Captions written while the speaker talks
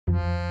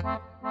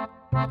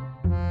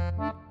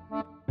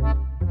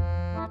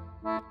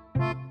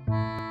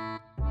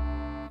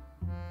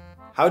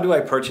How do I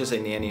purchase a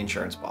nanny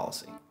insurance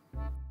policy?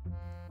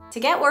 To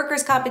get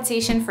workers'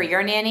 compensation for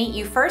your nanny,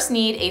 you first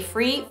need a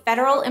free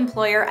federal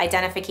employer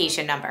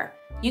identification number.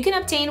 You can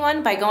obtain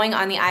one by going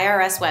on the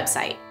IRS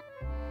website.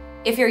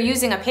 If you're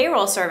using a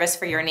payroll service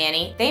for your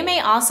nanny, they may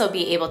also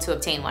be able to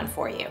obtain one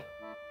for you.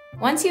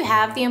 Once you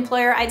have the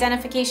employer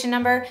identification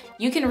number,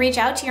 you can reach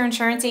out to your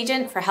insurance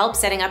agent for help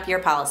setting up your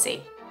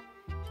policy.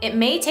 It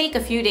may take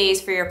a few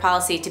days for your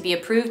policy to be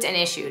approved and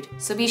issued,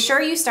 so be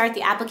sure you start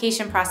the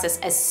application process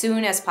as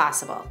soon as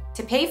possible.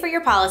 To pay for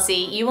your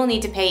policy, you will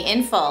need to pay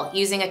in full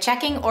using a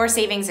checking or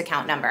savings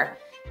account number.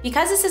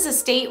 Because this is a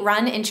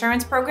state-run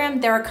insurance program,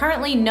 there are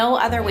currently no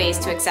other ways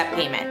to accept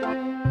payment.